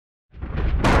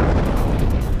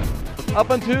Up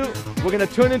and two. We're gonna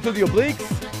turn into the obliques.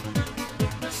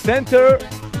 Center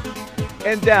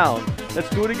and down. Let's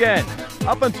do it again.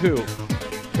 Up and two.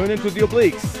 Turn into the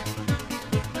obliques.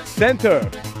 Center.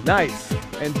 Nice.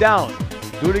 And down.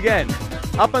 Do it again.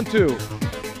 Up and two.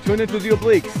 Turn into the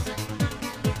obliques.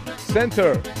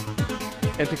 Center.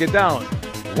 And take it down.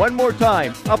 One more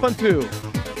time. Up and two.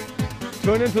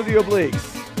 Turn into the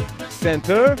obliques.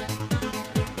 Center.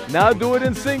 Now do it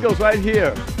in singles right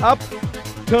here. Up,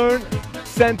 turn,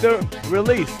 center,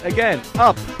 release. Again,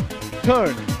 up,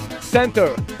 turn,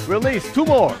 center, release. Two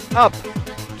more. Up,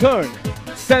 turn,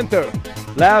 center.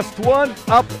 Last one.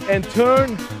 Up and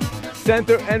turn,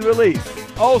 center and release.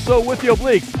 Also with the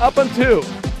obliques. Up and two.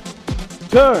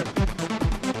 Turn,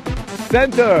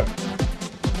 center,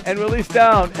 and release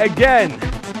down. Again.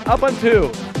 Up and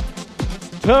two.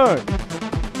 Turn,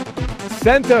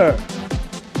 center,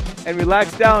 and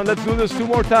relax down. Let's do this two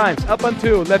more times. Up and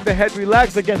two. Let the head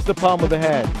relax against the palm of the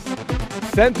hands.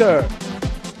 Center.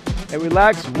 And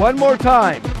relax one more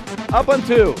time. Up and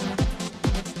two.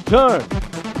 Turn.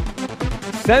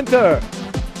 Center.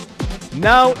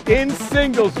 Now in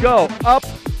singles. Go. Up,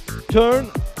 turn,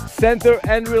 center,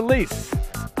 and release.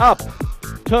 Up,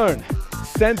 turn,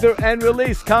 center, and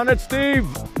release. Count it, Steve.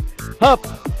 Up,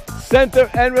 center,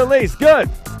 and release. Good.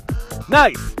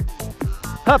 Nice.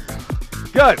 Up.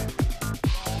 Good.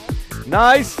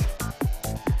 Nice.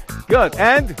 Good.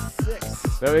 And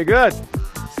 6. Very good.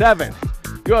 7.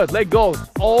 Good. Leg goes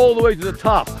all the way to the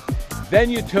top. Then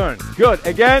you turn. Good.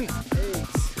 Again.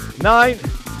 8. 9.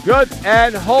 Good.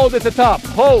 And hold at the top.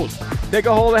 Hold. Take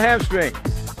a hold of the hamstring.